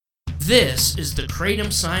This is the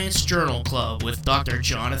Kratom Science Journal Club with Dr.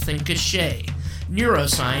 Jonathan Cachet,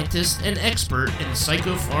 neuroscientist and expert in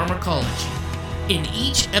psychopharmacology. In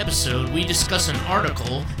each episode, we discuss an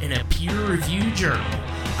article in a peer-reviewed journal.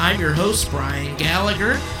 I'm your host, Brian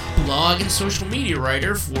Gallagher, blog and social media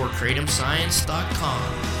writer for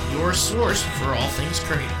KratomScience.com, your source for all things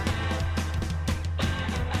Kratom.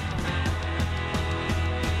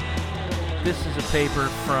 This is a paper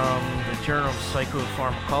from the Journal of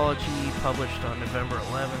Psychopharmacology, published on November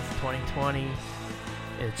 11th, 2020.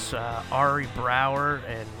 It's Ari Brower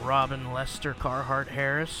and Robin Lester Carhart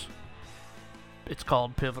Harris. It's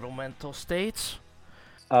called Pivotal Mental States.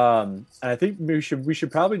 And I think we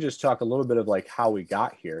should probably just talk a little bit of like how we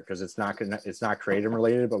got here, because it's not Kratom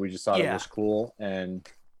related, but we just thought it was cool. And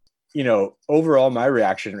overall, my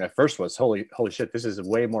reaction at first was holy shit, this is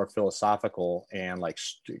way more philosophical and like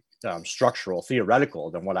structural,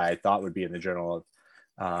 theoretical than what I thought would be in the Journal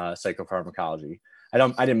of Psychopharmacology.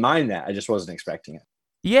 I didn't mind that. I just wasn't expecting it.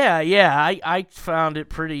 Yeah. I found it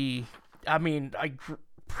pretty. I mean, I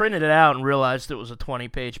printed it out and realized it was a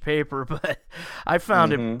 20-page paper, but I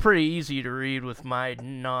found it pretty easy to read with my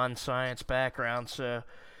non-science background. So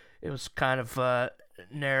it was kind of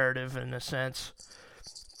narrative in a sense.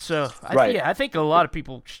 So I think a lot of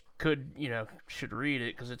people should read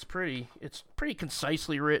it because it's pretty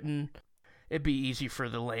concisely written. It'd be easy for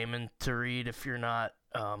the layman to read if you don't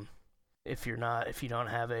have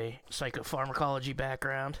a psychopharmacology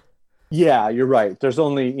background. Yeah, you're right. There's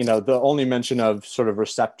only, the only mention of sort of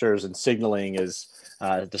receptors and signaling is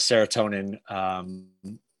the serotonin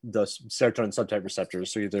subtype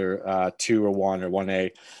receptors, so either 2 or 1 or 1A.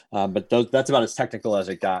 But that's about as technical as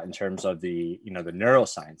it got in terms of the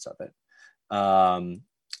neuroscience of it.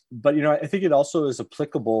 But I think it also is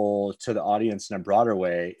applicable to the audience in a broader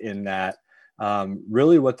way, in that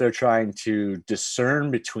really what they're trying to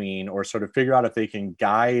discern between, or sort of figure out if they can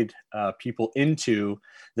guide people into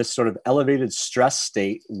this sort of elevated stress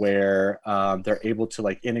state where they're able to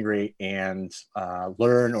like integrate and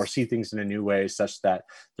learn or see things in a new way such that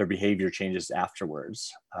their behavior changes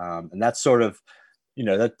afterwards. And that's sort of,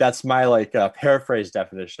 that's my like paraphrase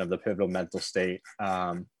definition of the pivotal mental state.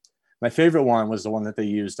 My favorite one was the one that they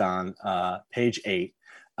used on page 8.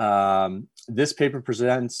 This paper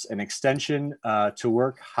presents an extension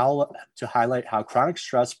to highlight how chronic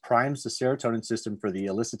stress primes the serotonin system for the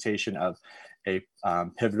elicitation of a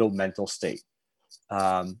pivotal mental state,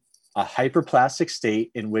 a hyperplastic state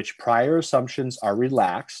in which prior assumptions are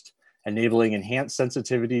relaxed, enabling enhanced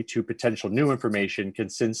sensitivity to potential new information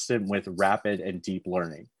consistent with rapid and deep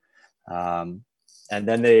learning. And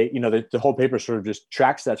then the whole paper sort of just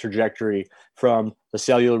tracks that trajectory from the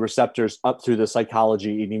cellular receptors up through the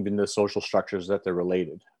psychology and even the social structures that they're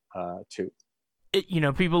related to.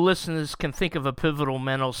 People listening to this can think of a pivotal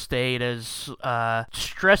mental state as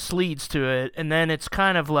stress leads to it, and then it's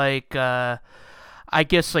kind of like, I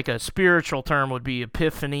guess like a spiritual term would be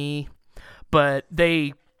epiphany, but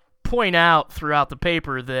they point out throughout the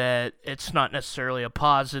paper that it's not necessarily a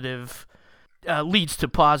positive. Leads to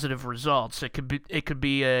positive results. It could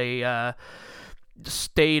be a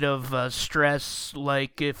state of stress,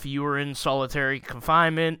 like if you were in solitary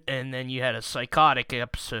confinement and then you had a psychotic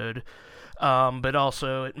episode. But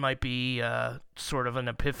also it might be sort of an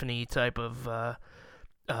epiphany type of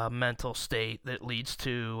mental state that leads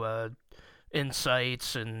to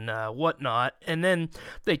insights and whatnot. And then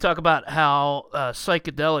they talk about how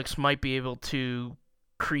psychedelics might be able to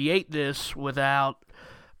create this without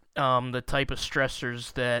the type of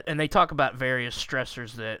stressors and they talk about various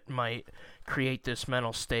stressors that might create this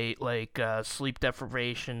mental state, like sleep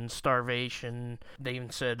deprivation, starvation. They even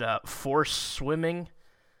said forced swimming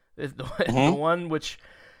is the one, which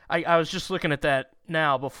I was just looking at that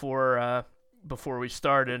now before we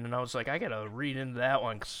started, and I was like, I gotta read into that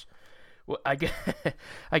one, because I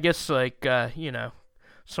guess like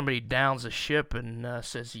somebody downs a ship and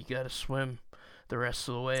says you gotta swim the rest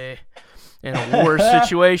of the way in a war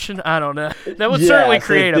situation. I don't know. That would certainly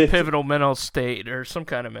create a pivotal mental state or some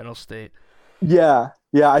kind of mental state. Yeah.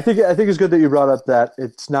 I think it's good that you brought up that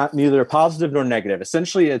it's not neither positive nor negative.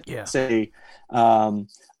 Essentially, it's a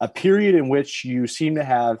period in which you seem to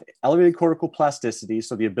have elevated cortical plasticity,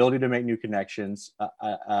 so the ability to make new connections,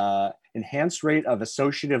 enhanced rate of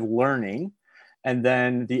associative learning, and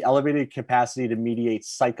then the elevated capacity to mediate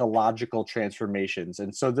psychological transformations.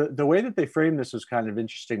 And so the way that they frame this was kind of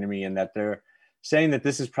interesting to me, in that they're saying that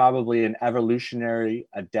this is probably an evolutionary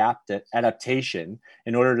adaptation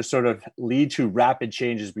in order to sort of lead to rapid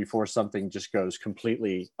changes before something just goes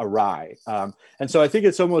completely awry. And so I think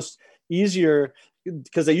it's almost easier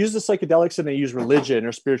because they use the psychedelics and they use religion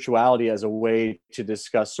or spirituality as a way to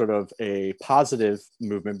discuss sort of a positive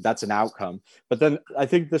movement. That's an outcome. But then I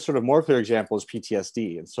think the sort of more clear example is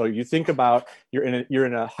PTSD. And so you think about you're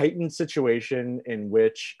in a heightened situation in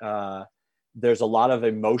which there's a lot of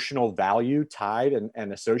emotional value tied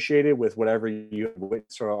and associated with whatever you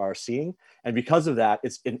witness or are seeing. And because of that,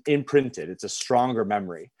 it's imprinted. It's a stronger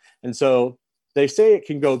memory. And so they say it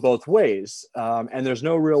can go both ways, and there's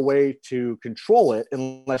no real way to control it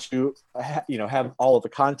unless you have all of the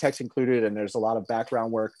context included, and there's a lot of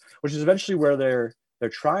background work, which is eventually where they're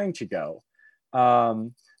trying to go.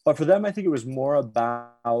 But for them, I think it was more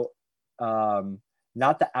about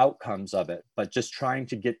not the outcomes of it, but just trying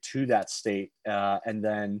to get to that state, and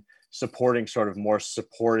then supporting sort of more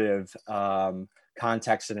supportive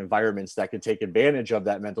contexts and environments that could take advantage of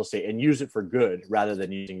that mental state and use it for good rather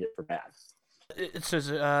than using it for bad. It says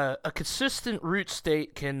a consistent root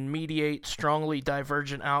state can mediate strongly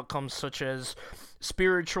divergent outcomes such as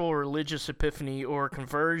spiritual or religious epiphany or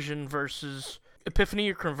conversion versus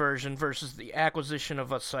the acquisition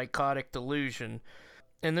of a psychotic delusion.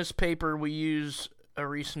 In this paper, we use a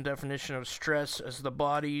recent definition of stress as the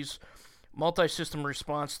body's multi-system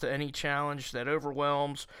response to any challenge that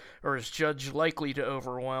overwhelms or is judged likely to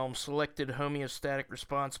overwhelm selected homeostatic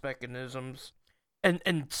response mechanisms.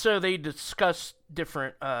 And so they discuss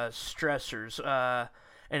different stressors,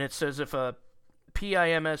 and it says if a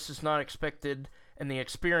PIMS is not expected and the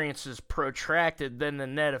experience is protracted, then the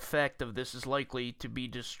net effect of this is likely to be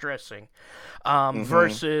distressing.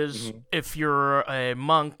 Versus if you're a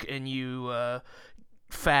monk and you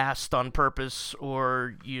fast on purpose,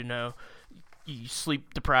 or you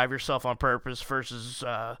sleep deprive yourself on purpose, versus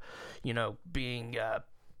being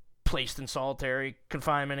placed in solitary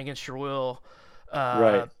confinement against your will.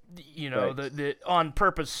 Right. The on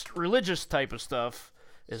purpose religious type of stuff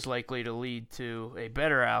is likely to lead to a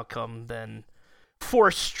better outcome than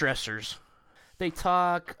forced stressors. They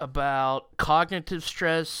talk about cognitive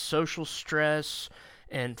stress, social stress,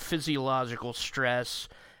 and physiological stress,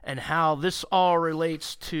 and how this all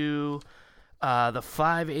relates to the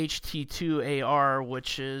 5-HT2AR,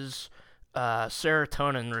 which is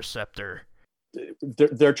serotonin receptor.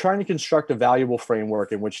 They're trying to construct a valuable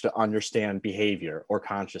framework in which to understand behavior or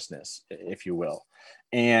consciousness, if you will.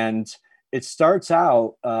 And it starts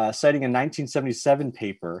out citing a 1977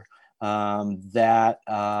 paper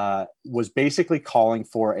that was basically calling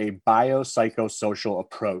for a biopsychosocial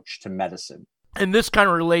approach to medicine. And this kind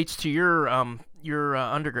of relates to your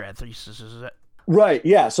undergrad thesis, is it? Right.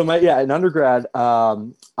 Yeah. So in undergrad,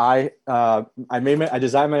 I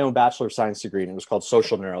designed my own Bachelor of Science degree, and it was called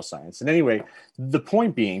Social Neuroscience. And anyway, the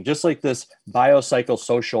point being, just like this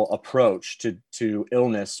biopsychosocial approach to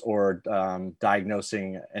illness or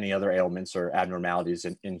diagnosing any other ailments or abnormalities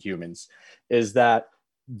in humans, is that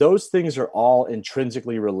those things are all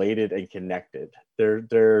intrinsically related and connected.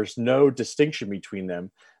 There's no distinction between them.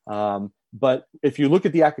 But if you look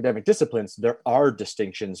at the academic disciplines, there are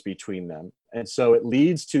distinctions between them. And so it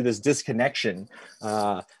leads to this disconnection,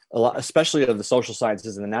 especially of the social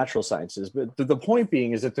sciences and the natural sciences. But the point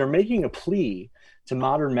being is that they're making a plea to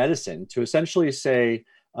modern medicine to essentially say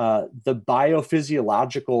the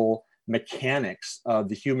biophysiological mechanics of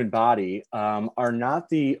the human body are not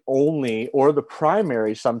the only or the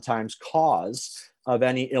primary sometimes cause of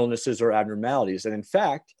any illnesses or abnormalities. And in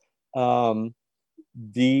fact,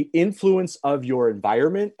 the influence of your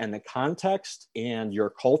environment and the context and your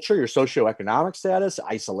culture, your socioeconomic status,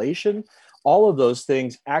 isolation, all of those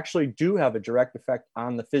things actually do have a direct effect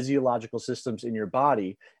on the physiological systems in your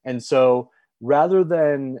body. And so rather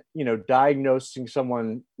than, diagnosing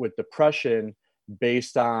someone with depression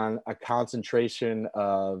based on a concentration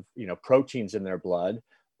of, proteins in their blood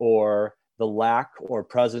or the lack or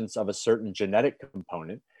presence of a certain genetic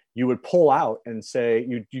component, you would pull out and say,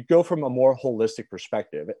 you go from a more holistic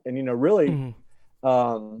perspective. And, really,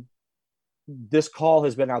 this call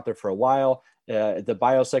has been out there for a while. The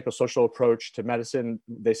biopsychosocial approach to medicine,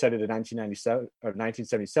 they said it in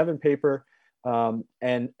 1977 paper. And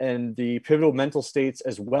the pivotal mental states,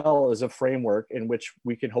 as well as a framework in which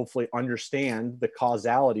we can hopefully understand the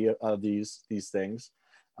causality of these things.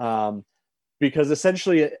 Because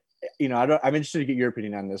essentially, I'm interested to get your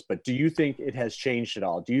opinion on this, but do you think it has changed at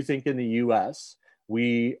all? Do you think in the US,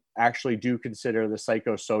 we actually do consider the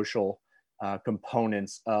psychosocial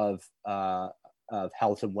components of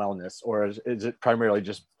health and wellness, or is it primarily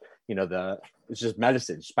just, it's just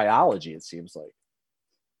medicine, just biology, it seems like?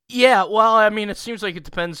 Yeah, well, I mean, it seems like it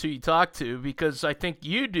depends who you talk to, because I think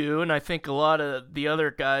you do, and I think a lot of the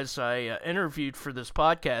other guys I interviewed for this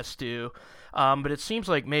podcast do. But it seems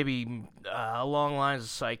like maybe along the lines of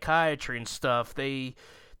psychiatry and stuff, they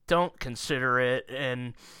don't consider it.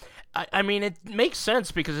 And I mean, it makes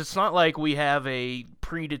sense because it's not like we have a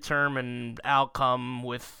predetermined outcome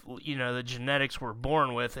with, the genetics we're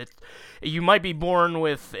born with. You might be born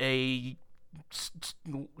with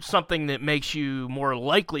something that makes you more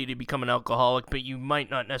likely to become an alcoholic, but you might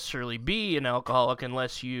not necessarily be an alcoholic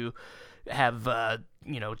unless you have,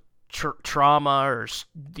 trauma or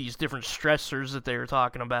these different stressors that they were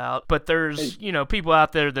talking about. But there's, people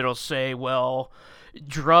out there that'll say, well,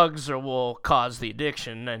 drugs will cause the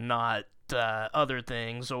addiction and not other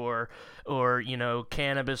things, or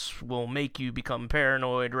cannabis will make you become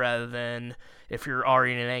paranoid rather than, if you're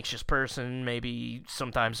already an anxious person, maybe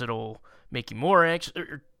sometimes it'll make you more anxious,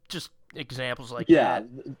 or just examples like that.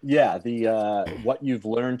 Yeah. The what you've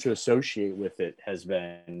learned to associate with it has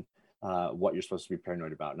been what you're supposed to be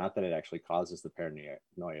paranoid about, not that it actually causes the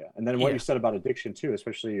paranoia. And then what you said about addiction too,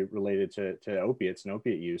 especially related to opiates and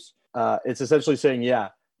opiate use, it's essentially saying,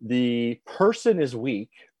 the person is weak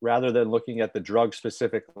rather than looking at the drug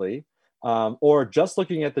specifically, or just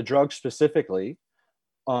looking at the drug specifically,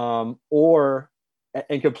 and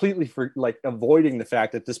completely avoiding the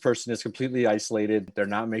fact that this person is completely isolated. They're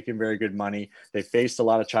not making very good money. They faced a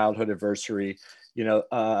lot of childhood adversity.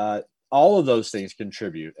 All of those things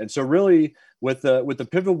contribute. And so really with the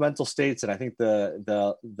pivotal mental states, and I think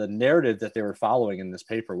the narrative that they were following in this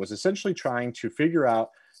paper was essentially trying to figure out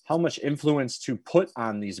how much influence to put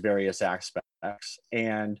on these various aspects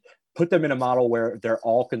and put them in a model where they're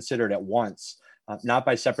all considered at once, not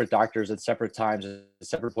by separate doctors at separate times, at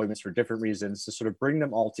separate appointments for different reasons, to sort of bring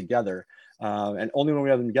them all together. And only when we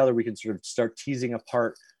have them together, we can sort of start teasing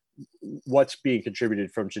apart what's being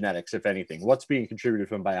contributed from genetics, if anything, what's being contributed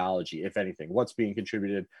from biology, if anything, what's being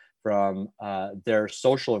contributed from their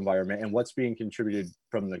social environment, and what's being contributed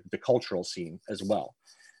from the cultural scene as well.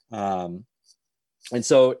 And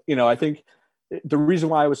so, I think the reason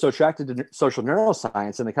why I was so attracted to social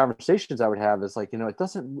neuroscience and the conversations I would have is it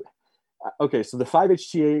doesn't, okay, so the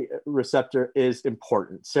 5-HTA receptor is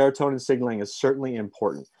important. Serotonin signaling is certainly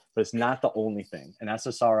important, but it's not the only thing. And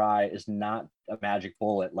SSRI is not a magic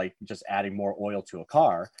bullet, like just adding more oil to a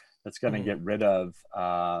car that's going to get rid of,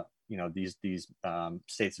 these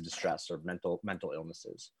states of distress or mental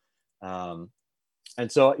illnesses. And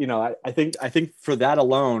so, I think for that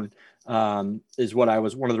alone is one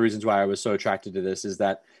of the reasons why I was so attracted to this, is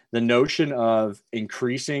that the notion of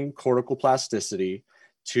increasing cortical plasticity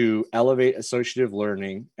to elevate associative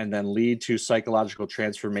learning and then lead to psychological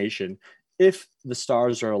transformation, if the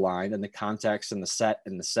stars are aligned and the context and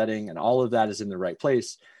the setting and all of that is in the right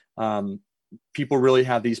place, people really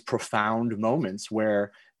have these profound moments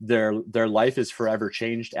where their life is forever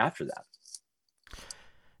changed after that.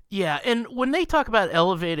 Yeah, and when they talk about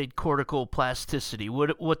elevated cortical plasticity,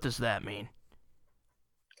 what does that mean?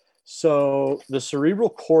 So the cerebral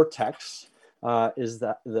cortex is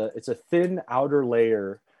it's a thin outer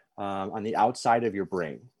layer on the outside of your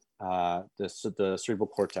brain. The cerebral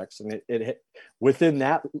cortex, and it within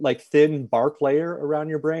that thin bark layer around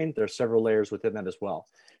your brain, there's several layers within that as well.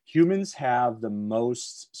 Humans have the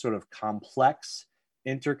most sort of complex,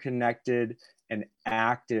 interconnected, and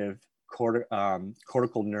active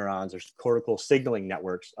cortical neurons or cortical signaling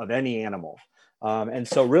networks of any animal. And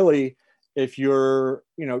so really, if you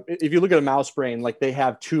look at a mouse brain, they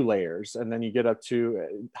have 2 layers, and then you get up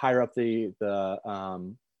to higher up the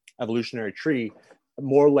evolutionary tree,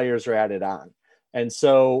 more layers are added on. And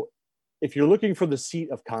so if you're looking for the seat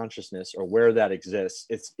of consciousness or where that exists,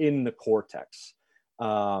 it's in the cortex.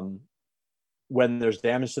 When there's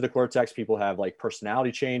damage to the cortex, people have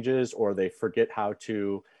personality changes, or they forget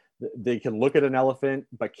they can look at an elephant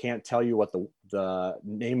but can't tell you what the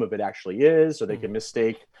name of it actually is, or they can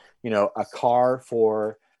mistake a car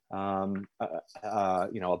for a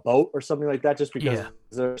boat or something like that, just because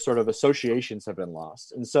their sort of associations have been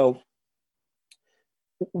lost. And so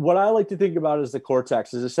what I like to think about as the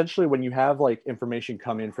cortex is essentially when you have information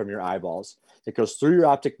come in from your eyeballs, it goes through your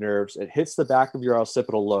optic nerves, it hits the back of your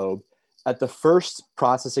occipital lobe. At the first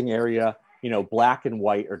processing area, black and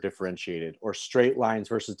white are differentiated, or straight lines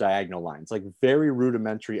versus diagonal lines, very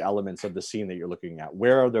rudimentary elements of the scene that you're looking at.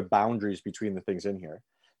 Where are the boundaries between the things in here?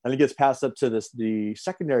 And it gets passed up to the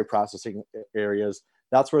secondary processing areas.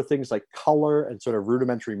 That's where things like color and sort of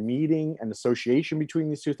rudimentary meaning and association between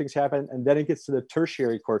these two things happen. And then it gets to the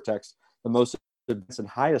tertiary cortex, the most advanced and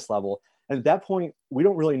highest level. And at that point, we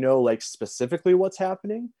don't really know specifically what's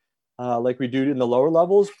happening like we do in the lower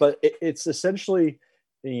levels, but it's essentially,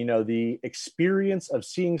 the experience of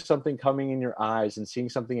seeing something coming in your eyes and seeing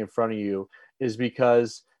something in front of you is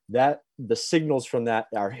because that the signals from that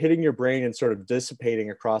are hitting your brain and sort of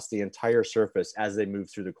dissipating across the entire surface as they move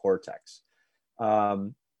through the cortex.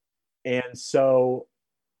 And so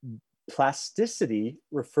plasticity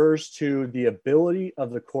refers to the ability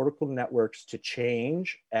of the cortical networks to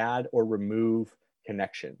change, add, or remove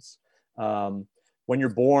connections. When you're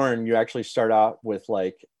born, you actually start out with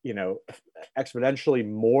exponentially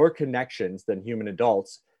more connections than human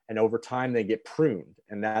adults. And over time, they get pruned.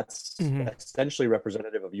 And that's essentially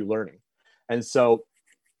representative of you learning. And so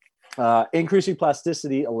increasing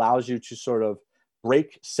plasticity allows you to sort of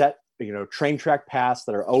break set, train track paths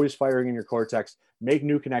that are always firing in your cortex, make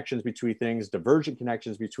new connections between things, divergent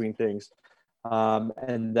connections between things.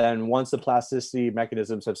 And then once the plasticity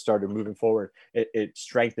mechanisms have started moving forward, it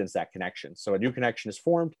strengthens that connection. So a new connection is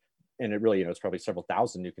formed, and it really, it's probably several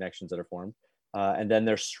thousand new connections that are formed. And then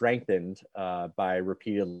they're strengthened by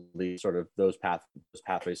repeatedly sort of those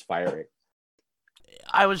pathways firing.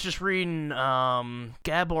 I was just reading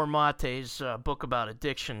Gabor Mate's book about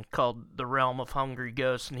addiction called The Realm of Hungry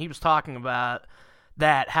Ghosts, and he was talking about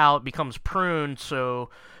that, how it becomes pruned. So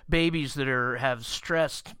babies that have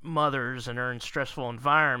stressed mothers and are in stressful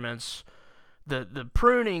environments, the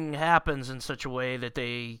pruning happens in such a way that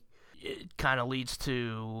it kind of leads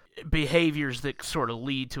to behaviors that sort of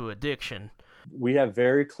lead to addiction. We have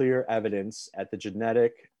very clear evidence at the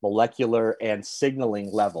genetic, molecular, and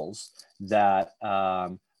signaling levels that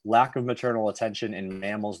lack of maternal attention in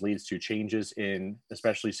mammals leads to changes in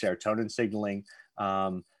especially serotonin signaling,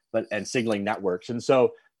 and signaling networks. And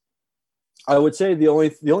so I would say the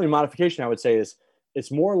only modification I would say is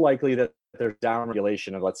it's more likely that there's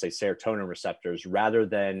downregulation of, let's say, serotonin receptors rather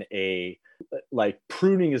than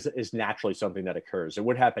pruning is naturally something that occurs. It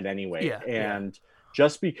would happen anyway.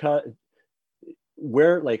 Just because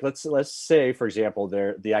let's say, for example,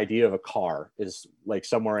 the idea of a car is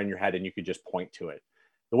somewhere in your head and you could just point to it.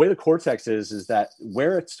 The way the cortex is that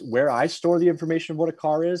where I store the information of what a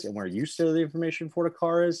car is and where you store the information for what a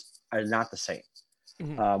car is are not the same.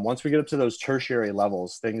 Mm-hmm. Once we get up to those tertiary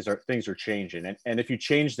levels, things are changing. And if you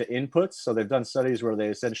change the inputs, so they've done studies where they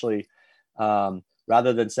essentially,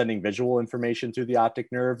 rather than sending visual information through the optic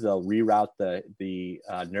nerve, they'll reroute the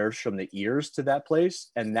nerves from the ears to that place.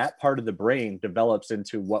 And that part of the brain develops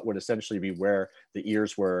into what would essentially be where the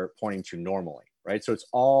ears were pointing to normally, right? So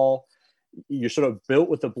you're sort of built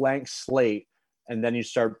with a blank slate, and then you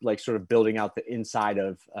start sort of building out the inside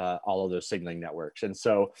of all of those signaling networks. And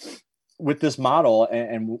so with this model,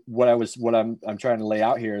 and what I'm trying to lay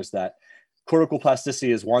out here is that cortical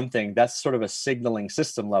plasticity is one thing. That's sort of a signaling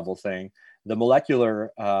system level thing. The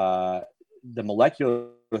molecular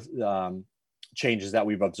changes that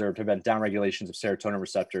we've observed have been downregulations of serotonin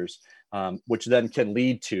receptors, which then can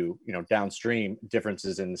lead to downstream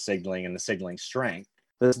differences in the signaling and the signaling strength.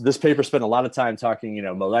 This paper spent a lot of time talking,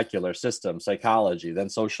 molecular, system, psychology, then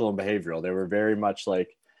social and behavioral. They were very much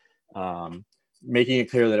making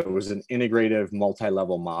it clear that it was an integrative,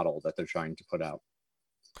 multi-level model that they're trying to put out.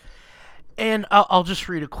 And I'll just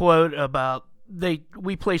read a quote about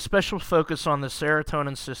we place special focus on the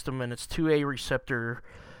serotonin system and its 2A receptor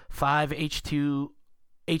 5-HT2AR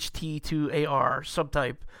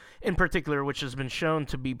subtype in particular, which has been shown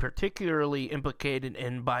to be particularly implicated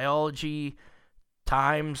in biology,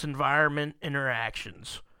 times, environment,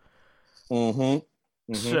 interactions. Mm-hmm.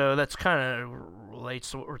 Mm-hmm. So that's kind of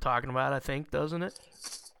relates to what we're talking about, I think, doesn't it?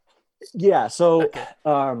 Yeah. So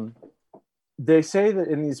okay. They say that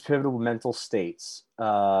in these pivotal mental states,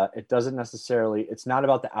 it doesn't necessarily, it's not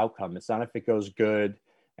about the outcome. It's not if it goes good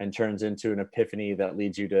and turns into an epiphany that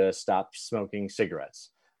leads you to stop smoking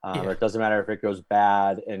cigarettes. Or it doesn't matter if it goes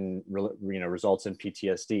bad and results in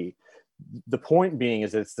PTSD. The point being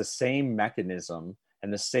is it's the same mechanism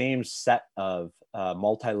and the same set of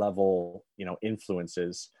multi-level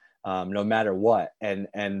influences, no matter what. And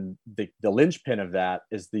the linchpin of that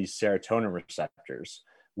is these serotonin receptors,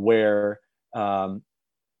 where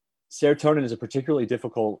serotonin is a particularly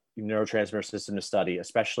difficult neurotransmitter system to study,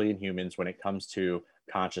 especially in humans when it comes to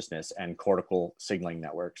consciousness and cortical signaling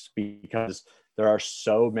networks, because there are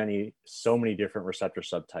so many different receptor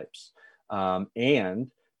subtypes.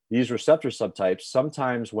 And these receptor subtypes,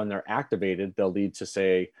 sometimes when they're activated, they'll lead to,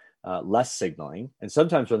 say, less signaling. And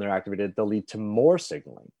sometimes when they're activated, they'll lead to more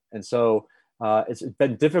signaling. And so it's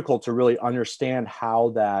been difficult to really understand how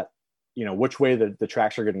that, which way the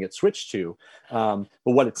tracks are going to get switched to. But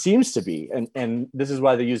what it seems to be, and this is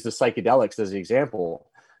why they use the psychedelics as the example,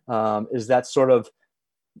 is that sort of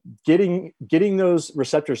getting those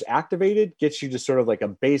receptors activated gets you to sort of like a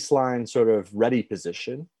baseline sort of ready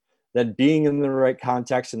position. Then being in the right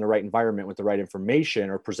context, in the right environment with the right information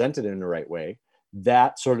or presented in the right way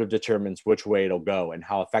that sort of determines which way it'll go and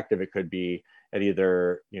how effective it could be at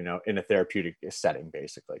either, in a therapeutic setting,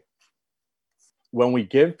 basically. When we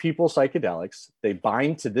give people psychedelics, they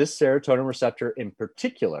bind to this serotonin receptor in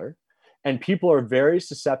particular, and people are very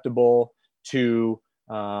susceptible to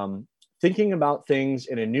thinking about things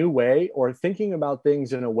in a new way, or thinking about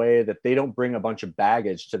things in a way that they don't bring a bunch of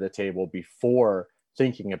baggage to the table before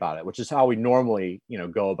thinking about it, which is how we normally,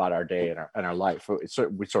 go about our day and our life.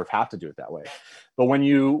 We sort of have to do it that way. But when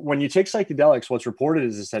you take psychedelics, what's reported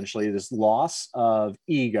is essentially this loss of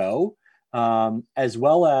ego, as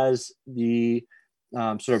well as the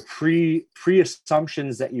sort of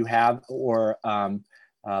pre-assumptions that you have, or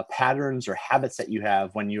patterns or habits that you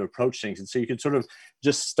have when you approach things. And so you can sort of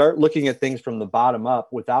just start looking at things from the bottom up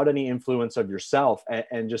without any influence of yourself,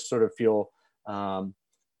 and just sort of feel,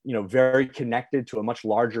 very connected to a much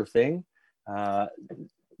larger thing. That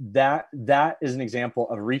is an example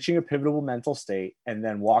of reaching a pivotal mental state and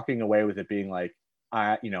then walking away with it being like,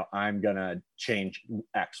 I'm going to change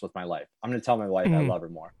X with my life. I'm going to tell my wife I love her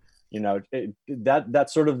more.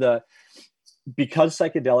 That's sort of because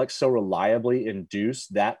psychedelics so reliably induce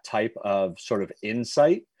that type of sort of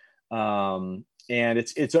insight. And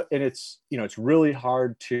it's really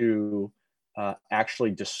hard to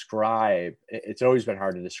actually describe. It's always been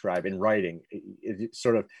hard to describe in writing. It's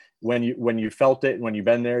sort of when you felt it, when you've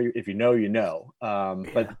been there, if you know.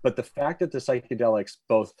 But the fact that the psychedelics,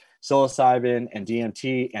 both psilocybin and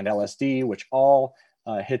DMT and LSD, which all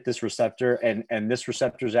hit this receptor, and this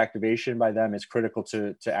receptor's activation by them is critical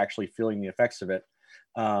to actually feeling the effects of it,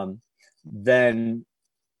 then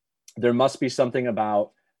there must be something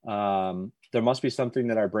about there must be something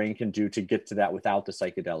that our brain can do to get to that without the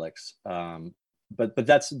psychedelics. But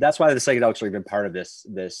that's why the psychedelics are even part of this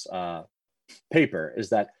paper, is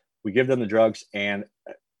that we give them the drugs, and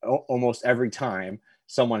almost every time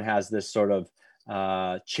someone has this sort of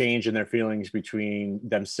change in their feelings between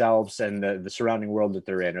themselves and the surrounding world that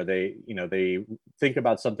they're in, or they think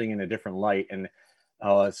about something in a different light. And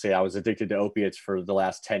let's say I was addicted to opiates for the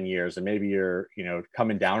last 10 years, and maybe you're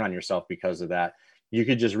coming down on yourself because of that. You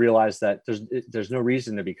could just realize that there's no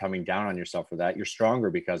reason to be coming down on yourself for that. You're stronger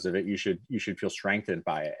because of it. You should feel strengthened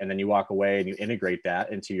by it. And then you walk away and you integrate that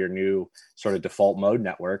into your new sort of default mode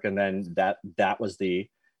network. And then that was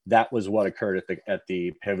what occurred at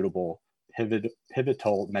the pivotal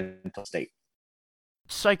mental state.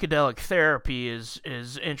 Psychedelic therapy is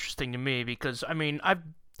interesting to me because I mean,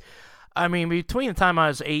 between the time I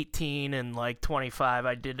was 18 and like 25,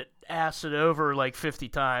 I did acid over like 50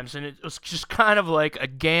 times, and it was just kind of like a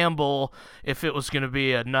gamble if it was going to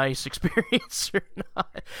be a nice experience or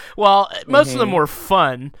not. Well, most of them were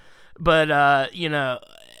fun, but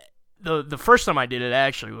the first time I did it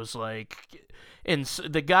actually was like, and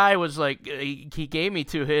the guy was like, he gave me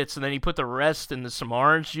 2 hits, and then he put the rest into some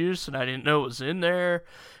orange juice, and I didn't know it was in there,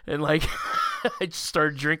 and like I just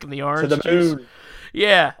started drinking the orange juice.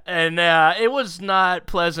 Yeah, and it was not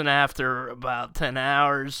pleasant after about 10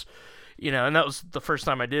 hours, and that was the first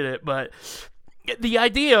time I did it. But the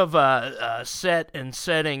idea of set and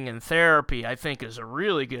setting and therapy, I think, is a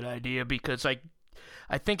really good idea, because I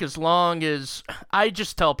think as long as I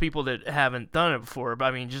just tell people that haven't done it before, but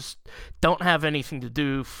I mean, just don't have anything to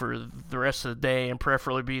do for the rest of the day, and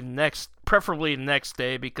preferably the next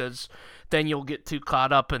day, because then you'll get too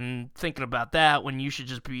caught up in thinking about that when you should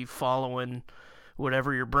just be following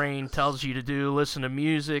whatever your brain tells you to do. Listen to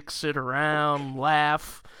music, sit around,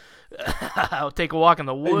 laugh, take a walk in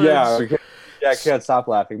the woods. Yeah, I can't stop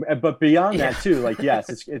laughing. But beyond that too, like, yes,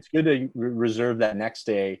 it's good to reserve that next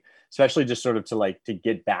day, especially just sort of to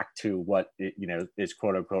get back to what is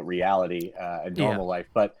quote unquote reality and normal life,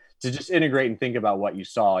 but to just integrate and think about what you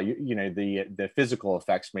saw. The physical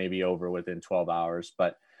effects may be over within 12 hours,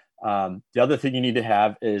 but the other thing you need to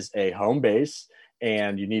have is a home base.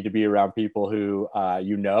 And you need to be around people who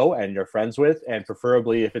and you're friends with, and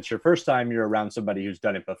preferably, if it's your first time, you're around somebody who's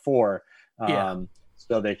done it before,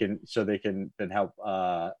 so they can help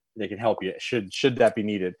you should that be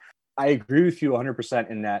needed. I agree with you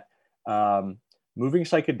 100% in that moving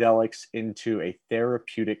psychedelics into a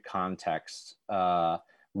therapeutic context,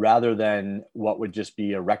 rather than what would just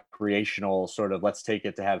be a recreational sort of let's take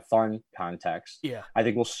it to have fun context, I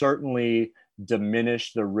think will certainly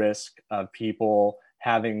diminish the risk of people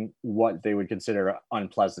having what they would consider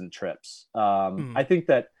unpleasant trips. I think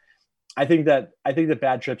that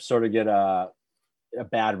bad trips sort of get a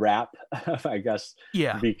bad rap, I guess,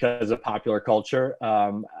 because of popular culture.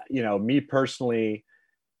 Me personally,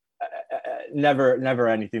 never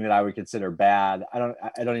anything that I would consider bad. I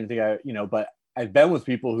don't even think but I've been with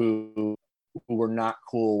people who were not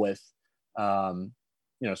cool with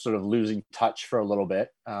sort of losing touch for a little bit.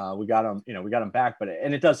 We got them, we got them back,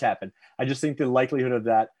 and it does happen. I just think the likelihood of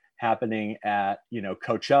that happening at,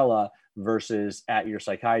 Coachella versus at your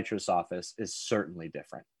psychiatrist's office is certainly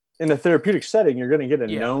different. In a therapeutic setting, you're going to get a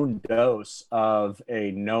known dose of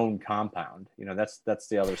a known compound. That's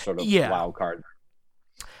the other sort of wild card.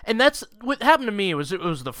 And that's what happened to me. It was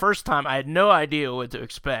the first time I had no idea what to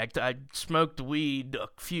expect. I smoked weed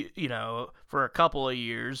for a couple of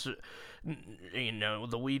years.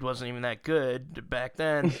 The weed wasn't even that good back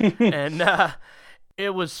then. And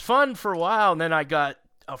it was fun for a while, and then I got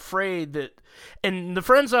afraid that, and the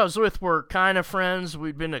friends I was with were kind of friends.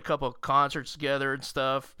 We'd been to a couple of concerts together and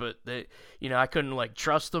stuff, but they, I couldn't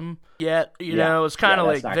trust them yet. It was kind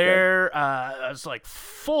of there. I was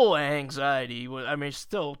full of anxiety. I mean,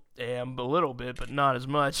 still am a little bit, but not as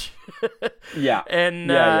much.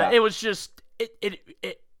 And it was just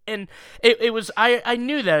it was I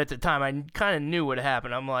knew that at the time. I kind of knew what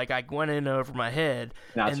happened. I'm like, I went in over my head,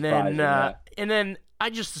 and then I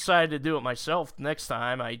just decided to do it myself. Next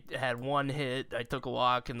time, I had one hit. I took a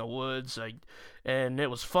walk in the woods. And it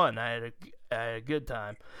was fun. I had a good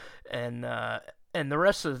time, and the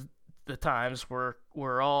rest of the times were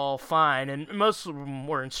all fine, and most of them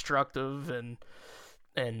were instructive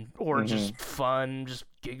or just fun, just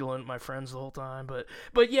giggling at my friends the whole time.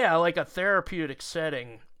 But yeah, a therapeutic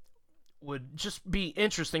setting would just be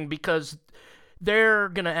interesting because they're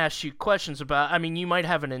going to ask you questions about, you might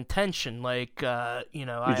have an intention, you do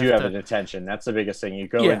have an intention. That's the biggest thing. You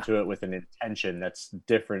go into it with an intention that's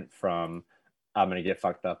different from, I'm going to get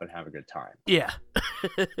fucked up and have a good time. Yeah.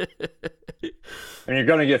 And you're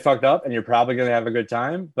going to get fucked up and you're probably going to have a good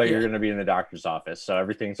time, but you're going to be in the doctor's office. So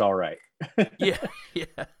everything's all right. Yeah.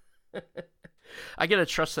 I got to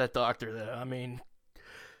trust that doctor though.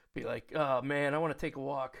 Be like, oh man, I want to take a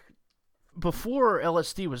walk. Before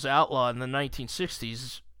LSD was outlawed in the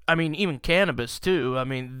 1960s, even cannabis too.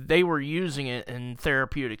 They were using it in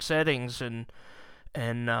therapeutic settings and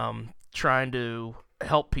trying to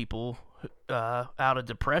help people out of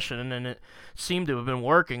depression, and it seemed to have been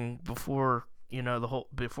working before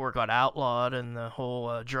before it got outlawed and the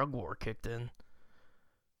whole drug war kicked in.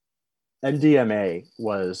 MDMA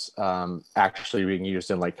was actually being used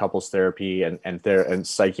in couples therapy and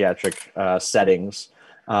psychiatric settings.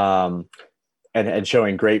 And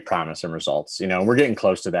showing great promise and results, we're getting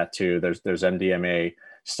close to that too. There's MDMA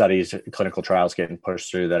studies, clinical trials getting pushed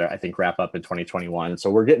through that I think wrap up in 2021. So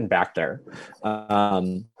we're getting back there.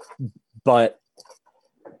 But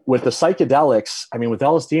with the psychedelics, with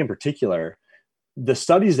LSD in particular, the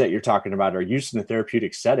studies that you're talking about are used in the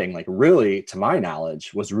therapeutic setting. Really, to my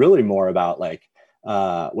knowledge, was really more about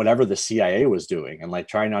whatever the CIA was doing and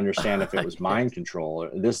trying to understand if it was mind control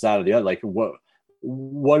or this, that, or the other.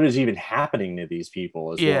 What is even happening to these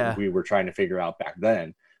people is what we were trying to figure out back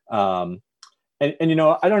then. I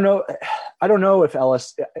don't know if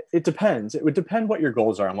it depends. It would depend what your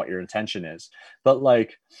goals are and what your intention is. But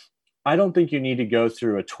I don't think you need to go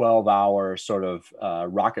through a 12-hour sort of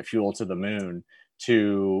rocket fuel to the moon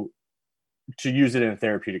to use it in a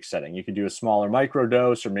therapeutic setting. You can do a smaller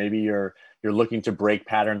microdose, or maybe you're looking to break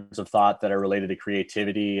patterns of thought that are related to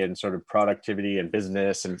creativity and sort of productivity and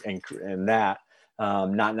business and that.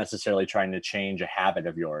 Not necessarily trying to change a habit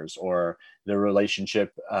of yours or the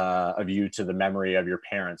relationship of you to the memory of your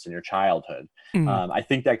parents in your childhood. Mm-hmm. I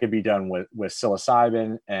think that could be done with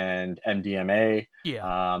psilocybin and MDMA.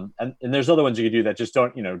 Yeah. And there's other ones you could do that just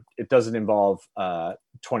don't, it doesn't involve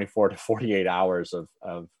 24 to 48 hours of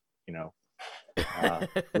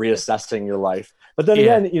reassessing your life. But then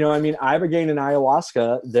again, Ibogaine and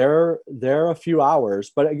ayahuasca, they're a few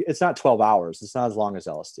hours, but it's not 12 hours. It's not as long as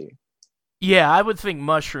LSD. Yeah, I would think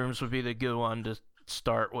mushrooms would be the good one to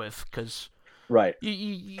start with because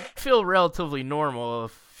you feel relatively normal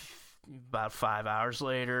about 5 hours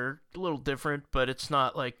later. A little different, but it's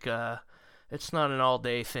not it's not an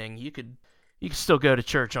all-day thing. You could still go to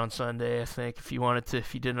church on Sunday, I think, if you wanted to,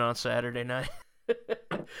 if you did it on Saturday night.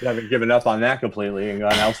 You haven't given up on that completely and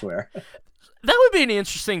gone elsewhere. That would be an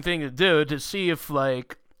interesting thing to do, to see if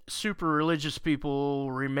super religious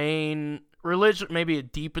people remain religion. Maybe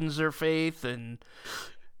it deepens their faith. And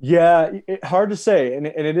hard to say, and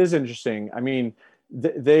it is interesting.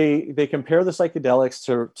 They compare the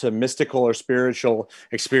psychedelics to mystical or spiritual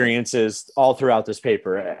experiences all throughout this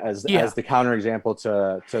paper as the counterexample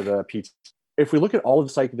to the PT. If we look at all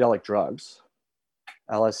of the psychedelic drugs,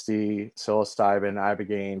 LSD, psilocybin,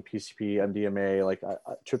 ibogaine, PCP, MDMA,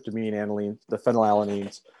 tryptamine, aniline, the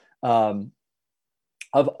phenylalanines,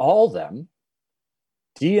 of all of them,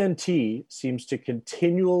 DMT seems to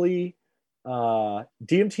continually,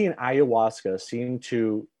 DMT and ayahuasca seem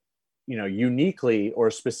to, uniquely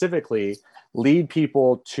or specifically lead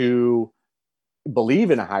people to believe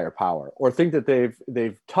in a higher power or think that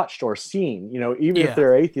they've touched or seen, even if Yeah.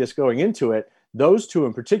 they're atheists going into it. Those two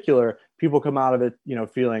in particular, people come out of it,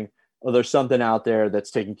 feeling, oh, there's something out there that's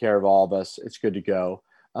taking care of all of us. It's good to go.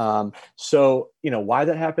 So why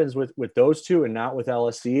that happens with those two and not with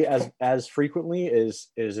LSD as frequently is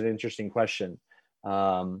an interesting question.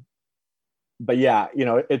 But yeah,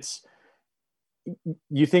 it's,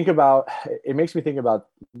 you think about, it makes me think about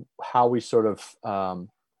how we sort of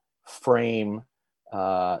frame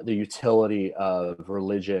the utility of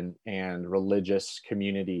religion and religious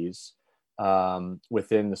communities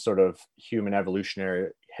within the sort of human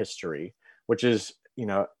evolutionary history, which is,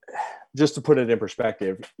 just to put it in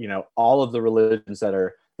perspective, all of the religions that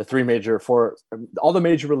are all the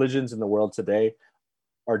major religions in the world today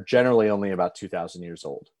are generally only about 2,000 years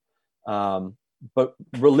old. But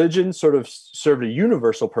religion sort of served a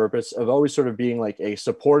universal purpose of always sort of being like a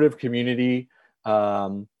supportive community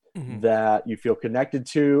that you feel connected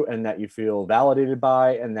to and that you feel validated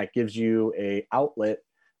by, and that gives you a outlet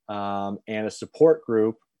and a support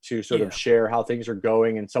group to sort of share how things are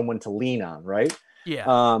going and someone to lean on, right?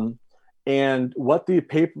 Yeah. And what the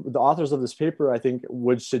authors of this paper, I think,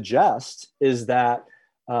 would suggest is that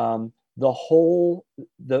the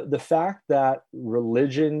fact that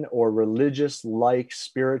religion or religious like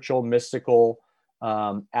spiritual mystical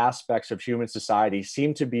aspects of human society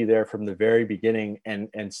seem to be there from the very beginning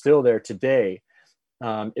and still there today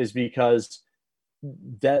is because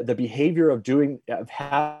that the behavior of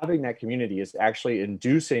having that community is actually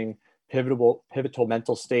inducing pivotal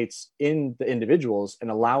mental states in the individuals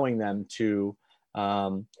and allowing them to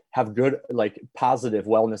have good, like, positive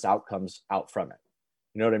wellness outcomes out from it.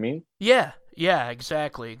 You know what I mean? Yeah. Yeah.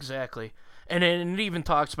 Exactly. Exactly. And it even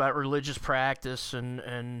talks about religious practice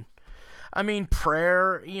and I mean,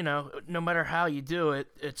 prayer, no matter how you do it,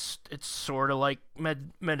 it's sort of like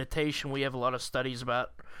meditation. We have a lot of studies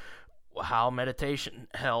about how meditation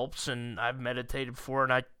helps, and I've meditated before,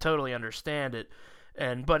 and I totally understand it.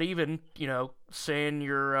 But even, saying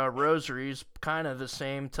your rosary is kind of the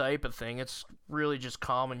same type of thing. It's really just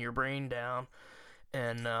calming your brain down.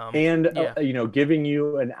 And, yeah. Giving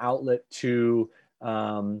you an outlet to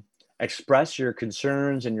express your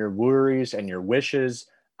concerns and your worries and your wishes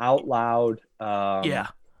out loud Yeah.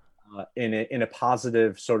 in a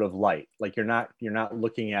positive sort of light. Like you're not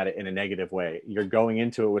looking at it in a negative way. You're going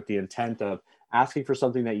into it with the intent of asking for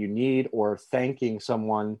something that you need or thanking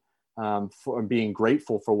someone for being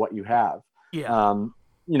grateful for what you have. Yeah.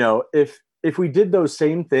 If we did those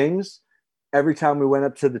same things every time we went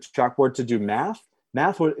up to the chalkboard to do math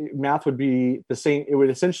would be the same. It would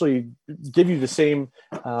essentially give you the same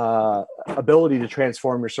ability to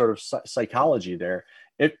transform your sort of psychology there.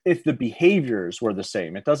 If the behaviors were the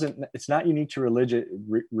same, it's not unique to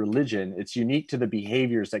religion. It's unique to the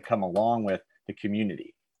behaviors that come along with the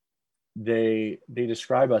community. They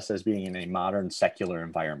describe us as being in a modern secular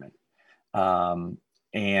environment.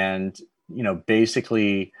 And,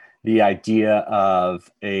 basically the idea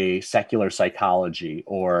of a secular psychology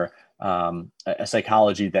or a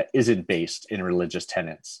psychology that isn't based in religious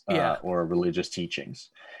tenets or religious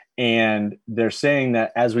teachings. And they're saying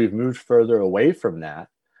that as we've moved further away from that,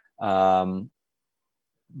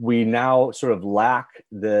 we now sort of lack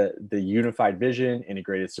the unified vision,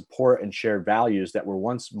 integrated support, and shared values that were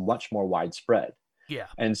once much more widespread. Yeah.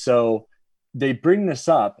 And so they bring this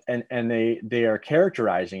up and they are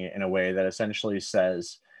characterizing it in a way that essentially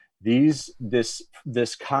says this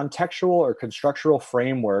contextual or constructural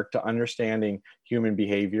framework to understanding human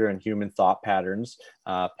behavior and human thought patterns,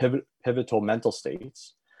 pivotal mental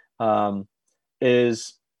states,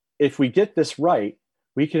 is, if we get this right,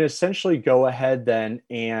 we can essentially go ahead then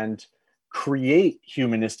and create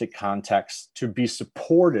humanistic contexts to be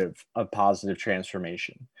supportive of positive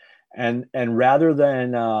transformation. And rather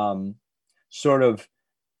than sort of,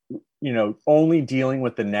 only dealing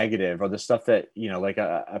with the negative or the stuff that, like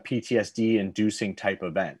a PTSD inducing type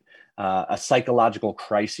event, a psychological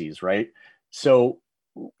crises, right? So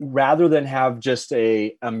rather than have just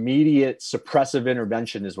a immediate suppressive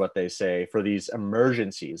intervention, is what they say, for these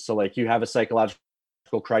emergencies. So like you have a psychological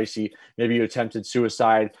crisis, maybe you attempted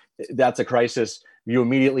suicide, that's a crisis, you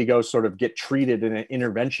immediately go sort of get treated in an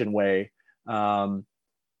intervention way.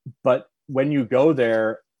 But when you go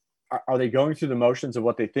there, are they going through the motions of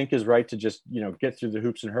what they think is right to just, get through the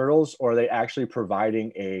hoops and hurdles, or are they actually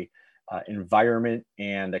providing a environment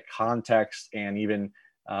and a context and even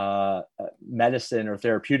medicine or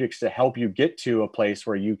therapeutics to help you get to a place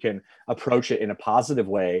where you can approach it in a positive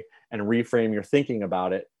way and reframe your thinking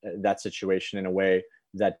about it, that situation, in a way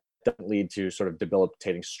that doesn't lead to sort of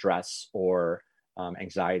debilitating stress or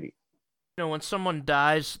anxiety. When someone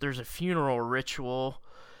dies, there's a funeral ritual,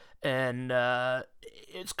 and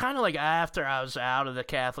it's kind of like after I was out of the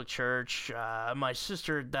Catholic Church, my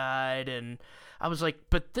sister died, and I was like,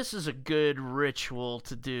 but this is a good ritual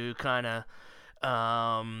to do, kind of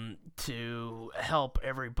to help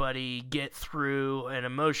everybody get through an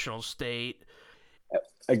emotional state.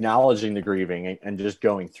 Acknowledging the grieving and just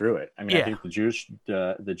going through it. I mean, I Yeah, think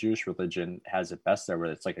the Jewish religion has it best there,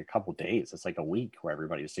 where it's like a couple days, it's like a week where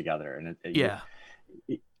everybody's together, and yeah,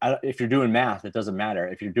 if you're doing math, it doesn't matter.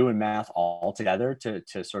 If you're doing math all together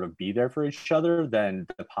to sort of be there for each other, then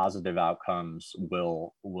the positive outcomes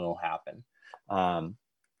will happen. Um,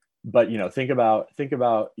 but think about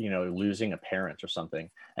losing a parent or something,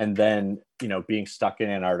 and then being stuck in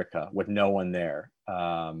Antarctica with no one there,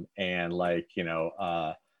 and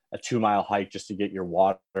a 2 mile hike just to get your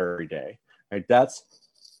water every day, right? That's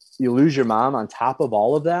You lose your mom. On top of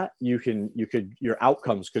all of that, your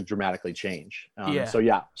outcomes could dramatically change. yeah. So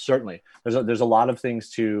yeah, certainly there's a lot of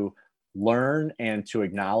things to learn and to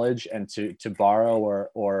acknowledge and to borrow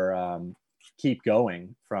or keep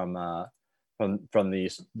going from the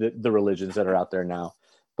religions that are out there now.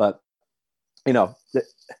 But you know,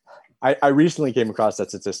 I recently came across that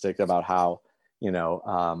statistic about how I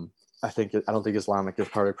don't think Islamic is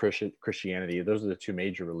part of Christianity. Those are the two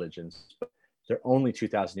major religions. But they're only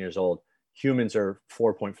 2,000 years old. Humans are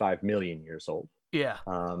 4.5 million years old. Yeah.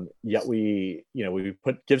 Yet we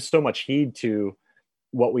give so much heed to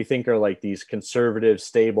what we think are like these conservative,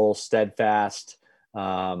 stable, steadfast,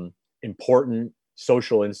 important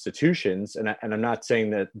social institutions. And I'm not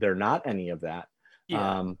saying that they're not any of that,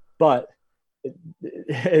 Yeah. but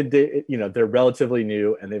they're relatively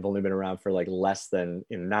new, and they've only been around for like less than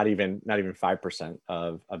not even 5%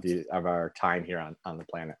 of our time here on the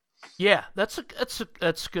planet. Yeah, that's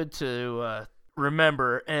good to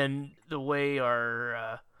remember. And the way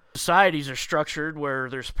our societies are structured,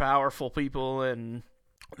 where there's powerful people and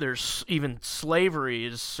there's even slavery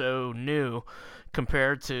is so new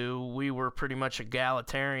compared to we were pretty much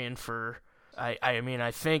egalitarian for I mean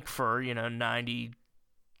I think for 90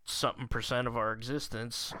 something percent of our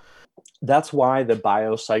existence. That's why the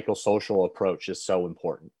biopsychosocial approach is so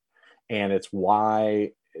important, and it's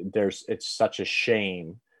why it's such a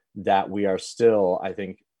shame that we are still, I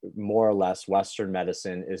think, more or less Western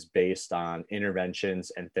medicine is based on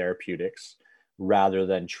interventions and therapeutics rather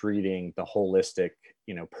than treating the holistic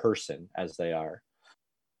person as they are.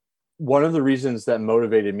 One of the reasons that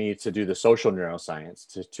motivated me to do the social neuroscience,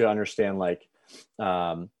 to understand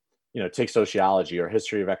take sociology or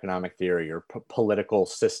history of economic theory or political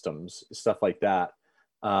systems, stuff like that,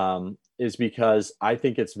 is because I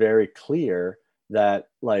think it's very clear that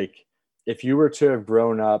if you were to have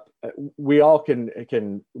grown up, we all can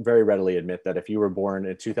very readily admit that if you were born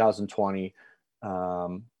in 2020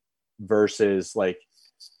 versus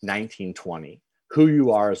 1920, who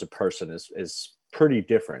you are as a person is pretty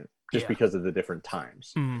different, just because of the different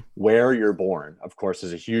times. Mm-hmm. Where you're born, of course,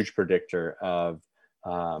 is a huge predictor of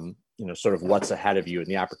sort of what's ahead of you and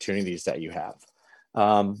the opportunities that you have.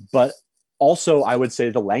 But also, I would say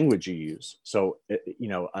the language you use. So,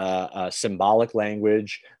 a symbolic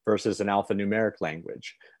language versus an alphanumeric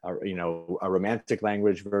language, a romantic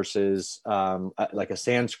language versus like a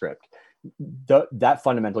Sanskrit. That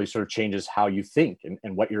fundamentally sort of changes how you think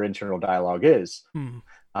and what your internal dialogue is,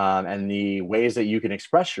 and the ways that you can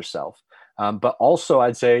express yourself. But also,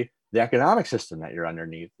 I'd say the economic system that you're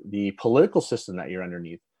underneath, the political system that you're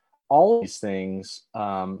underneath, all of these things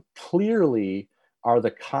clearly are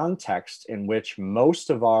the context in which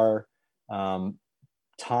most of our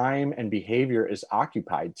time and behavior is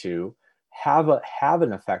occupied to have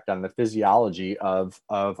an effect on the physiology of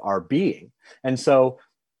our being. And so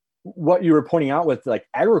what you were pointing out with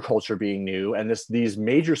agriculture being new and these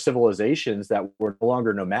major civilizations that were no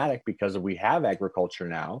longer nomadic because we have agriculture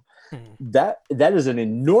now, that is an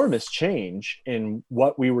enormous change in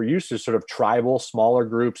what we were used to, sort of tribal, smaller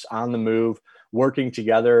groups on the move, working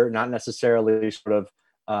together, not necessarily sort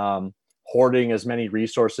of hoarding as many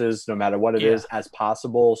resources, no matter what it is, as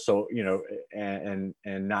possible. So, and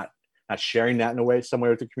not sharing that in a way, some way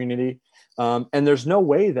with the community. And there's no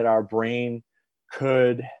way that our brain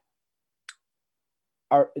could,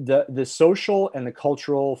 the social and the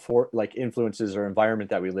cultural influences or environment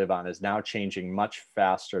that we live on is now changing much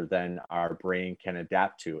faster than our brain can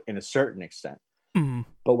adapt to in a certain extent. Mm-hmm.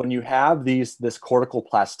 But when you have this cortical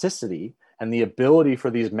plasticity and the ability for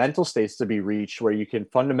these mental states to be reached where you can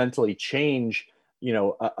fundamentally change,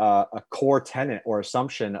 a core tenet or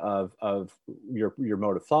assumption of your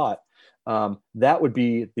mode of thought, that would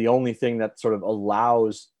be the only thing that sort of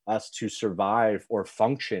allows us to survive or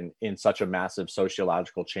function in such a massive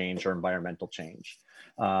sociological change or environmental change.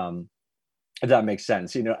 If that makes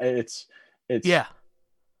sense. It's Yeah.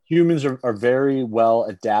 humans are very well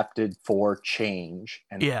adapted for change,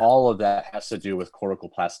 and Yeah. all of that has to do with cortical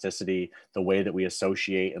plasticity, the way that we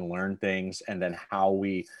associate and learn things, and then how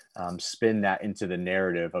we spin that into the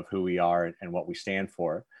narrative of who we are and what we stand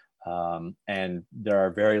for. And there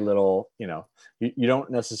are very little, you don't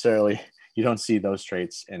necessarily, you don't see those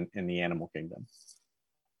traits in the animal kingdom,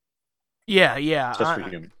 Yeah, yeah. just for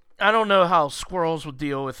humans. I don't know how squirrels would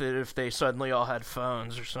deal with it if they suddenly all had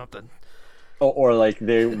phones or something. Or like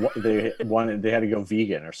they had to go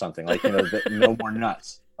vegan or something, like, no more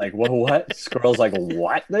nuts. Like, what? Squirrel's like,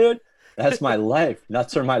 what, dude? That's my life.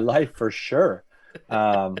 Nuts are my life for sure.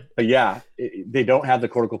 But yeah, they don't have the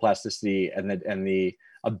cortical plasticity and the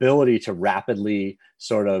ability to rapidly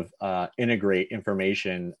sort of integrate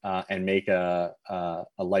information and make a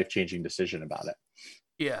life-changing decision about it.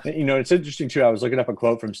 Yeah. It's interesting too. I was looking up a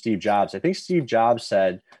quote from Steve Jobs. I think Steve Jobs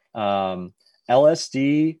said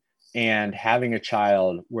LSD and having a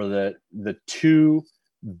child were the two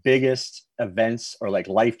biggest events, or like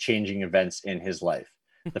life-changing events in his life.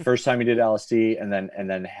 The first time he did LSD, and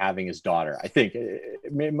then having his daughter. I think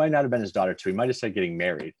it might not have been his daughter too. He might have said getting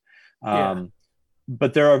married. Yeah.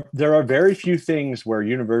 But there are very few things where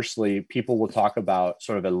universally people will talk about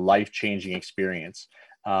sort of a life-changing experience.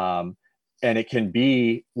 And it can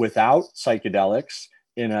be without psychedelics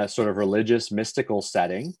in a sort of religious, mystical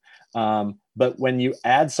setting. But when you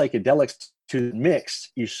add psychedelics to the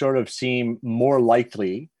mix, you sort of seem more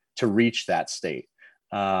likely to reach that state.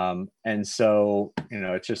 And so,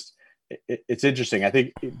 it's interesting. I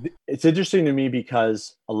think it's interesting to me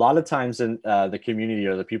because a lot of times in the community,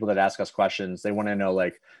 or the people that ask us questions, they want to know,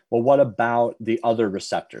 like, well, what about the other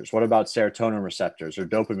receptors? What about serotonin receptors or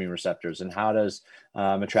dopamine receptors? And how does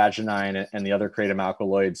mitragynine and the other kratom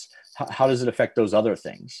alkaloids, how does it affect those other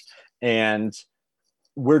things? And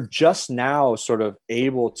we're just now sort of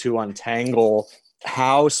able to untangle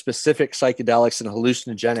how specific psychedelics and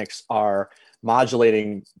hallucinogenics are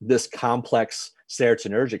modulating this complex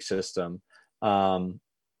serotonergic system.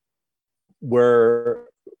 Where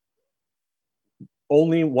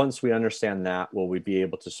only once we understand that will we be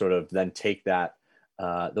able to sort of then take that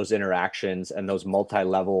those interactions and those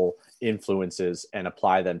multi-level influences and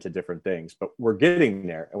apply them to different things. But we're getting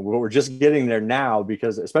there, and we're just getting there now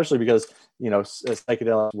especially because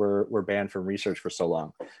psychedelics were banned from research for so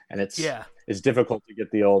long, and it's difficult to get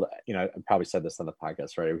the old, I probably said this on the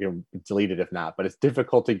podcast, right? We can delete it if not, but it's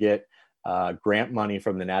difficult to get grant money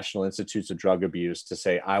from the National Institutes of Drug Abuse to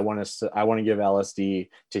say, I want to give LSD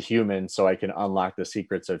to humans so I can unlock the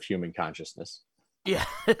secrets of human consciousness. Yeah,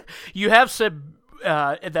 you have said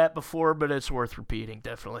that before, but it's worth repeating.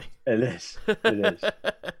 Definitely. It is.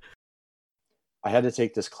 I had to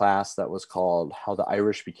take this class that was called How the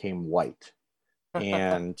Irish Became White.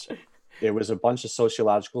 And it was a bunch of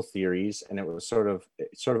sociological theories. And it sort of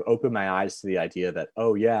opened my eyes to the idea that,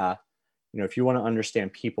 oh yeah, if you want to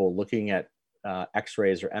understand people, looking at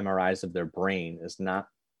x-rays or MRIs of their brain is not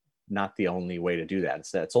the only way to do that.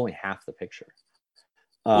 It's only half the picture.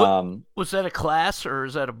 Was that a class or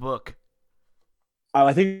is that a book?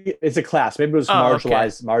 I think it's a class. Maybe it was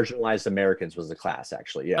Marginalized Americans was the class,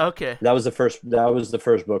 actually. Yeah. Okay. That was the first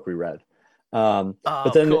book we read.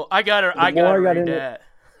 But then cool. I gotta read that.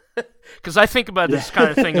 Because I think about this kind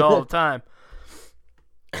of thing all the time.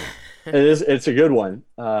 It's a good one.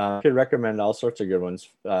 I could recommend all sorts of good ones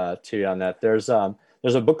to you on that. There's a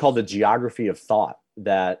book called The Geography of Thought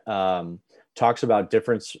that talks about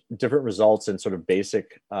different results in sort of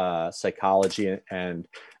basic psychology and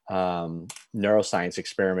neuroscience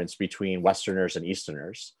experiments between Westerners and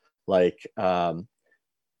Easterners. Like, by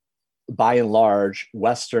and large,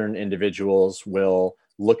 Western individuals will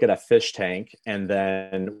look at a fish tank, and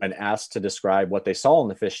then when asked to describe what they saw in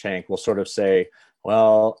the fish tank, will sort of say,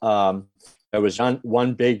 well, there was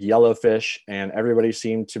one big yellow fish, and everybody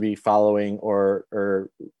seemed to be following or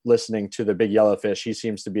listening to the big yellow fish. He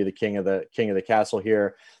seems to be the king of the castle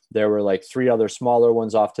here. There were like 3 other smaller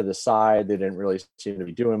ones off to the side. They didn't really seem to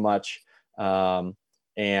be doing much. And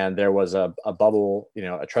there was a bubble,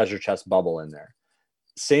 a treasure chest bubble in there.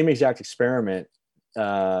 Same exact experiment.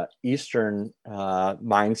 Eastern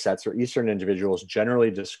mindsets or Eastern individuals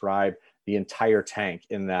generally describe the entire tank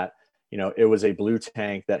in that, it was a blue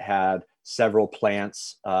tank that had several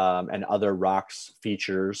plants and other rocks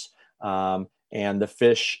features. And the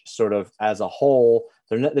fish sort of as a whole,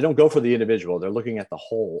 they don't go for the individual. They're looking at the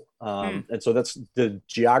whole. And so that's The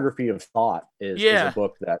Geography of Thought is a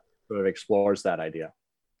book that sort of explores that idea.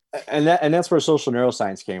 And that's where social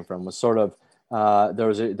neuroscience came from. Was sort of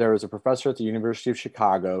there was a professor at the University of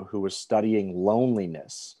Chicago who was studying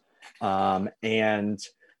loneliness, and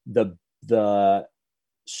the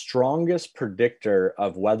strongest predictor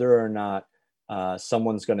of whether or not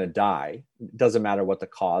someone's going to die, doesn't matter what the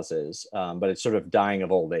cause is, but it's sort of dying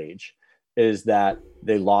of old age, is that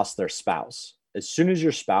they lost their spouse. As soon as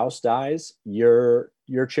your spouse dies, your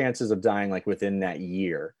chances of dying like within that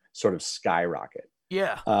year sort of skyrocket.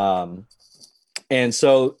 Yeah. And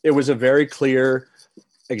so it was a very clear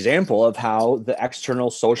example of how the external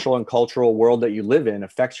social and cultural world that you live in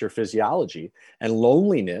affects your physiology. And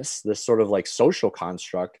loneliness, this sort of like social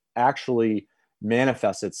construct, actually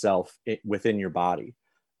manifests itself within your body.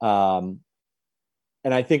 And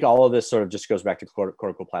I think all of this sort of just goes back to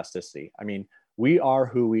cortical plasticity. I mean, we are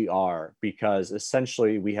who we are because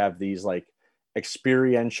essentially we have these like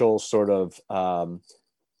experiential sort of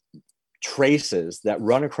traces that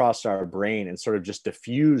run across our brain and sort of just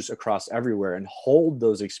diffuse across everywhere and hold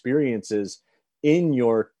those experiences in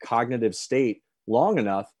your cognitive state long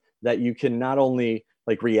enough that you can not only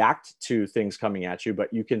like react to things coming at you,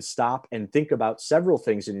 but you can stop and think about several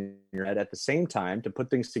things in your head at the same time to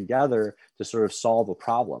put things together to sort of solve a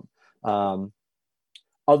problem.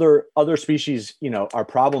 Other species, you know, are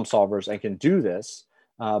problem solvers and can do this,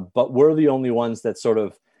 but we're the only ones that sort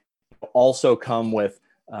of also come with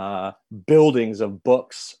buildings of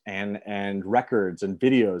books and records and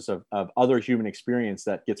videos of other human experience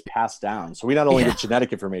that gets passed down. So we not only get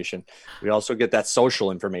genetic information, we also get that social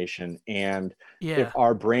information. And if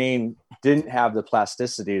our brain didn't have the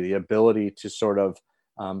plasticity, the ability to sort of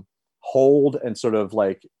hold and sort of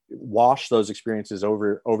like wash those experiences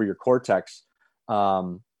over your cortex,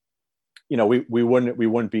 you know, we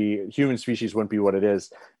wouldn't be, human species wouldn't be what it is.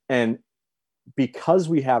 And because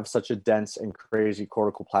we have such a dense and crazy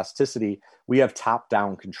cortical plasticity, we have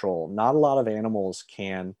top-down control. Not a lot of animals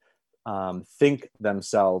can think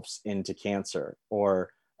themselves into cancer.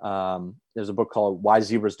 Or there's a book called Why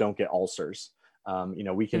Zebras Don't Get Ulcers. You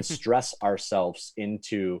know, we can stress ourselves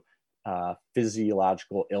into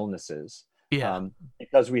physiological illnesses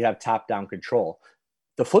because we have top-down control.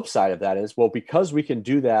 The flip side of that is, well, because we can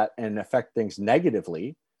do that and affect things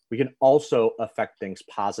negatively, we can also affect things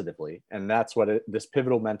positively. And that's what this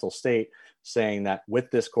pivotal mental state, saying that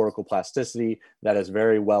with this cortical plasticity that is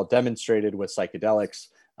very well demonstrated with psychedelics,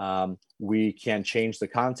 we can change the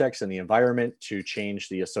context and the environment to change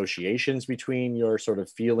the associations between your sort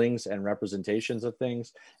of feelings and representations of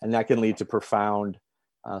things. And that can lead to profound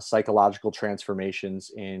psychological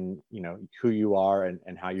transformations in, you know, who you are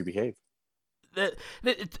and how you behave.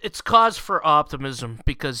 It's cause for optimism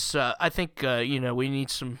because I think you know, we need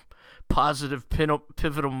some positive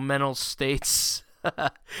pivotal mental states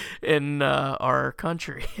in our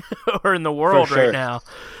country or in the world right now.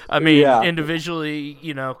 I mean, individually,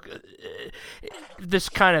 you know, this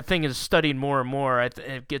kind of thing is studied more and more.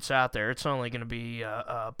 It gets out there. It's only going to be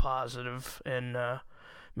positive and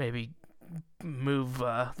maybe move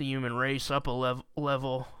the human race up a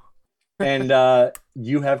level. And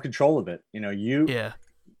you have control of it. You know,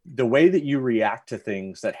 the way that you react to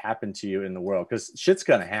things that happen to you in the world, because shit's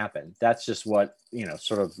gonna happen. That's just what, you know,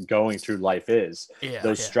 sort of going through life is.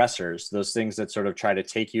 Those stressors, those things that sort of try to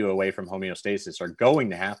take you away from homeostasis are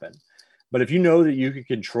going to happen. But if you know that you can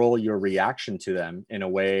control your reaction to them in a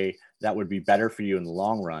way that would be better for you in the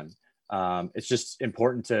long run, it's just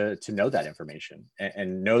important to know that information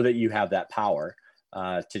and know that you have that power.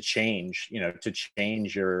 To change, you know, to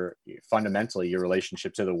change fundamentally your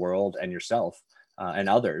relationship to the world and yourself and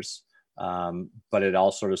others. But it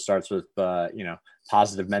all sort of starts with, you know,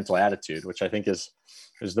 positive mental attitude, which I think is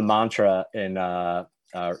the mantra in,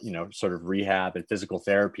 you know, sort of rehab and physical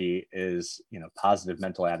therapy is, you know, positive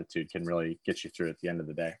mental attitude can really get you through at the end of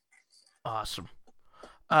the day. Awesome.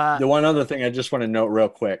 The one other thing I just want to note real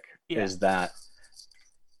quick is that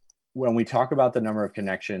when we talk about the number of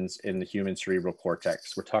connections in the human cerebral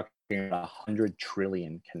cortex, we're talking about 100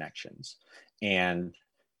 trillion connections. And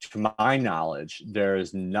to my knowledge, there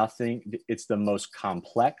is nothing, it's the most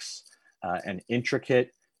complex and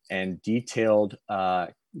intricate and detailed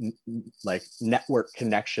like network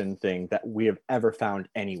connection thing that we have ever found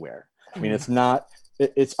anywhere. I mean,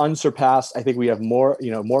 it's unsurpassed. I think we have more,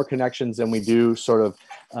 you know, more connections than we do sort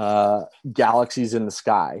of galaxies in the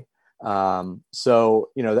sky. So,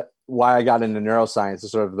 you know, why I got into neuroscience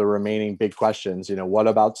is sort of the remaining big questions, you know, what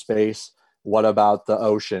about space? What about the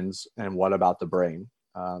oceans? And what about the brain?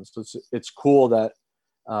 So it's cool that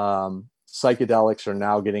psychedelics are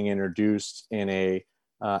now getting introduced in a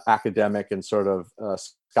academic and sort of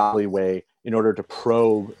scholarly way in order to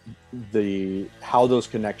probe how those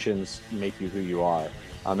connections make you who you are.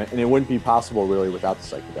 and it wouldn't be possible really without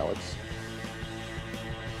the psychedelics.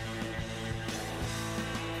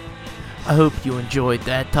 I hope you enjoyed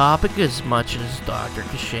that topic as much as Dr.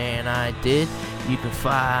 Cachet and I did. You can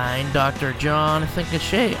find Dr. Jonathan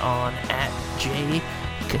Cachet on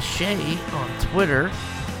 @jcachet on Twitter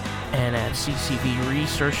and at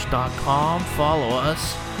ccvresearch.com. Follow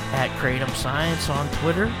us at Kratom Science on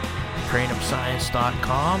Twitter,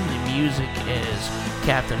 kratomscience.com. The music is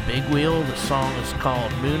Captain Big Wheel. The song is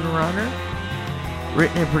called Moonrunner.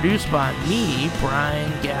 Written and produced by me,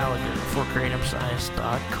 Brian Gallagher, for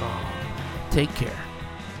kratomscience.com. Take care.